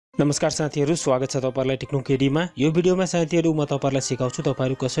नमस्कार साथीहरु, स्वागत छ तपाईहरुलाई टेक्नो केडीमा। यो भिडियोमा साथीहरु म तपाईहरुलाई सिकाउँछु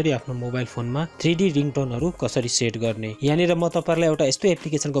तपाईहरु कसरी आफ्नो मोबाइल फोनमा 3D रिङटोनहरु कसरी सेट गर्ने। यहाँनिर म तपाईहरुलाई एउटा यस्तो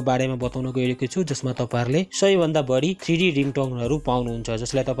एप्लिकेसनको बारेमा बताउन गइरहेको छु जसमा तपाईहरुले 100 भन्दा बढी 3D रिङटोनहरु पाउनुहुन्छ,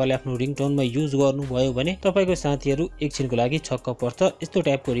 जसलाई तपाईले आफ्नो रिङटोनमा युज गर्नुभयो भने तपाईको साथीहरु एकछिनको लागि छक्क पर्छ। यस्तो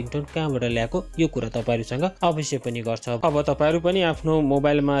टाइपको रिङटोन कहाँबाट ल्याएको यो कुरा तपाईहरुसँग अवश्य पनि गर्छ। अब तपाईहरु पनि आफ्नो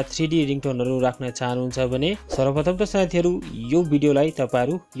मोबाइलमा 3D रिङटोनहरु राख्न चाहनुहुन्छ भने सर्वप्रथम त साथीहरु यो भिडियोलाई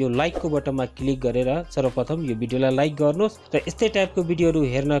तपाईहरु यो लाइक को बटनमा क्लिक गरेर सर्वप्रथम यो भिडियोलाई लाइक गर्नुहोस् र यस्तै टाइपको भिडियोहरु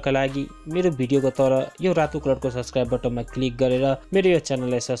हेर्नका लागि मेरो भिडियोको तर यो रातो कलरको सब्स्क्राइब बटनमा क्लिक गरेर मेरो यो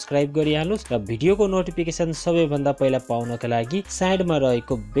च्यानललाई सब्स्क्राइब गरिहाल्नुहोस् र भिडियोको नोटिफिकेसन सबैभन्दा पहिला पाउनका लागि साइडमा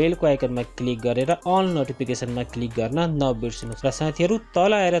रहेको बेलको आइकनमा क्लिक गरेर अल नोटिफिकेसनमा क्लिक गर्न नबिर्सनुहोस्। र साथीहरु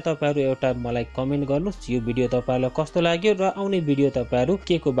तल आएर तपाईहरु एउटा मलाई कमेन्ट गर्नुहोस् यो भिडियो तपाईहरुलाई कस्तो लाग्यो र आउने भिडियो तपाईहरु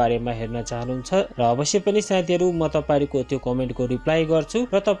के को बारेमा हेर्न चाहनुहुन्छ र अवश्य पनि साथीहरु म तपाईहरुको त्यो कमेन्टको रिप्लाई गर्छु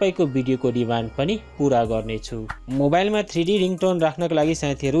र तपाईको भिडियोको डिमान्ड पनि पूरा गर्नेछु। मोबाइलमा 3D रिङटोन राख्नका लागि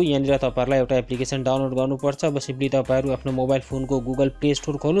साथीहरु यहाँनिर तपाईहरुलाई एउटा एप्लिकेसन डाउनलोड गर्नुपर्छ। अब सिम्पली तपाईहरु आफ्नो मोबाइल फोनको गुगल प्ले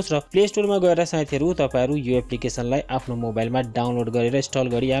स्टोर खोल्नुस् र प्ले स्टोरमा गएर साथीहरु तपाईहरु यो एप्लिकेसनलाई आफ्नो मोबाइलमा डाउनलोड गरेर इन्स्टल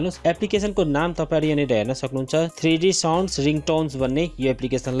गरिहाल्नुस्। एप्लिकेसनको नाम तपाईहरु यहाँनिर हेर्न सक्नुहुन्छ 3D साउन्ड्स रिङटोन्स भन्ने यो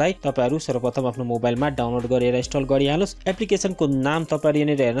एप्लिकेसनलाई तपाईहरु सर्वप्रथम आफ्नो मोबाइलमा डाउनलोड गरेर इन्स्टल गरिहाल्नुस्। एप्लिकेसनको नाम तपाईहरु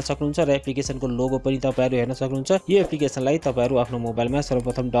यहाँनिर हेर्न सक्नुहुन्छ र एप्लिकेसनको लोगो पनि तपाईहरु हेर्न सक्नुहुन्छ। यो एप्लिकेसनलाई तपाईहरु आफ्नो मोबाइलमा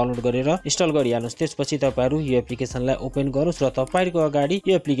सर्वप्रथम डाउनलोड गरेर इन्स्टल गरिहाल्नुस्। त्यसपछि तपाईहरु यो एप्लिकेसनलाई ओपन गर्नुस् र तपाईहरुको अगाडि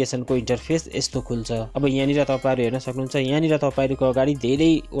यो एप्लिकेसनको इन्टरफेस यस्तो खुल्छ। अब यहाँनिर तपाईहरु हेर्न सक्नुहुन्छ यहाँनिर तपाईहरुको अगाडि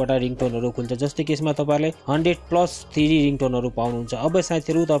धेरैवटा रिङटोनहरु खुल्छ, जस्तै कि यसमा तपाईहरुले 100+ 3D रिङटोनहरु पाउनुहुन्छ। अब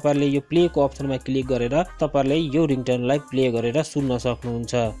साथीहरु तपाईहरुले यो प्ले को अप्सनमा क्लिक गरेर तपाईहरुले यो रिङटोनलाई प्ले गरेर सुन्न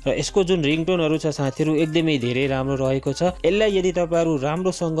सक्नुहुन्छ र यसको जुन रिङटोनहरु छ साथीहरु एकदमै धेरै राम्रो रहेको छ। यसलाई यदि तपाईहरु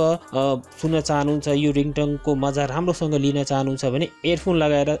राम्रोसँग सुन्न चाहनुहुन्छ, यो रिङटोनको मजा राम्रोसँग लिन चाहनुहुन्छ भने इयरफोन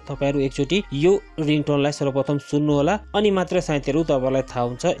लगाएर तपाईहरु एकचोटी यो रिङटोनलाई सर्वप्रथम सुन्नु होला, अनि मात्र साथीहरु तपाईहरुलाई थाहा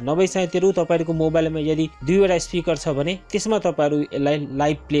हुन्छ। नभए साथीहरु तपाईहरुको मोबाइलमा यदि दुईवटा स्पिकर छ भने त्यसमा तपाईहरु यसलाई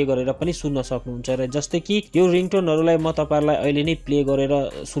लाइभ प्ले गरेर पनि सुन्न सक्नुहुन्छ। र जस्तै कि यो रिङटोनहरुलाई म तपाईहरुलाई अहिले नै प्ले गरेर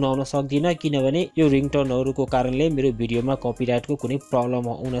सुनाउन सक्दिन, किनभने यो रिङटोनहरुको कारणले मेरो भिडियोमा कपिराइटको कुनै प्रब्लम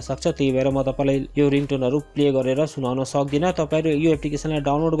हुन सक्छ। त्यही भएर म तपाईहरुलाई यो रिङटोनहरु प्ले गरेर सुनाउन सक्दिन। तपाईहरु यो एप्लिकेसनलाई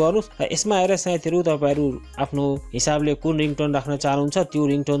डाउनलोड गर्नुस् र यसमा आएर साथीहरु तपाईहरु आफ्नो हिसाबले कुन रिङटोन राख्न चाहनुहुन्छ त्यो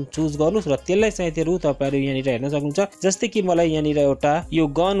रिङटोन चुज गर्नुस् र त्यसलाई साथीहरु तपाईहरु यहाँनिर हेर्न सक्नुहुन्छ। जस्तै कि मलाई यहाँनिर एउटा यो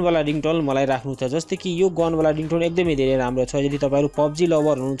गन वाला रिङटोन मलाई राख्नु छ, जस्तै कि यो गन वाला रिङटोन एकदमै धेरै राम्रो छ। यदि तपाईहरु PUBG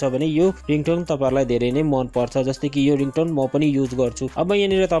लभर हुनुहुन्छ भने यो रिङटोन तपाईहरुलाई धेरै नै मन पर्छ, जस्तै कि यो रिङटोन म पनि युज गर्छु। अब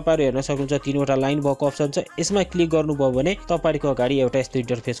यहाँनिर तपाईहरु हेर्न सक्नुहुन्छ तीनवटा लाइन भएको अप्सन छ, यसमा क्लिक गर्नुभयो भने तपाईहरुको अगाडि एउटा यस्तो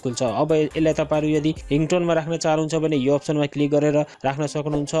इन्टरफेस खुल्छ। अब यसलाई तपाईहरु यदि रिङटोनमा राख्न चाहनुहुन्छ भने यो अप्सनमा क्लिक गरेर राख्न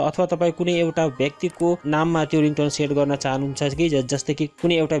सक्नुहुन्छ, अथवा तपाई कुनै एउटा व्यक्तिको नाममा त्यो रिङटोन सेट गर्न चाहनुहुन्छ कि जस्तै कि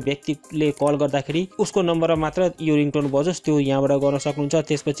कुनै एउटा व्यक्तिले कल गर्दाखेरि उसको नम्बरमा मात्र यो रिङटोन बजोस् त्यो यहाँबाट गर्न सक्नुहुन्छ।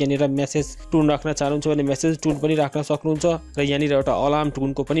 त्यसपछि यहाँनिर मेसेज टुन राख्न चाहनुहुन्छ भने मेसेज टुन पनि राख्न सक्नुहुन्छ र यहाँनिर एउटा अलार्म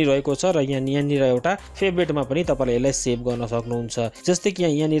टुनको पनि रहेको छ र यहाँनिर एउटा फेभरेटमा पनि तपाईले यसलाई सेभ गर्न सक्नुहुन्छ। जस्तै कि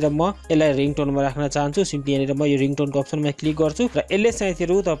यहाँनिर म यसलाई रिङटोनमा राख्न चाहन्छु, सिम्पली यहाँनिर म यो रिङटोनको अप्सनमा क्लिक गर्छु र यसले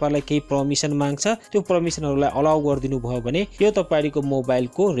साथीहरु तपाईलाई केही परमिसन माग्छ। त्यो परमिसनहरुलाई अलाउ गरिदिनु भयो भने यो तपाईको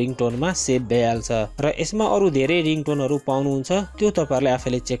मोबाइलको रिङटोनमा सेभ भइहाल्छ। र यसमा अरु धेरै रिङटोनहरु पाउनुहुन्छ, त्यो तपाईहरुले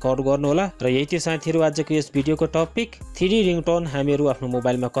आफैले चेकआउट गर्नु होला। र यही थियो साथीहरु आजको यस भिडियोको टपिक 3D रिङटोन हामीहरु आफ्नो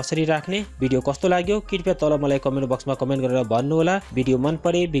मोबाइलमा कसरी राख्ने। भिडियो कस्तो लाग्यो कृपया तल मलाई कमेन्ट बक्समा कमेन्ट गरेर भन्नु होला। भिडियो मन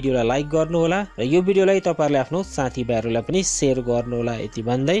परे भिडियोलाई लाइक गर्नु होला र यो भिडियोलाई तपाईहरुले आफ्नो साथीभाइहरुलाई पनि शेयर गर्नु होला। यति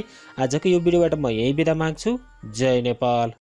भन्दै आजको यो भिडियोबाट म यही बिदा माग्छु। जय नेपाल।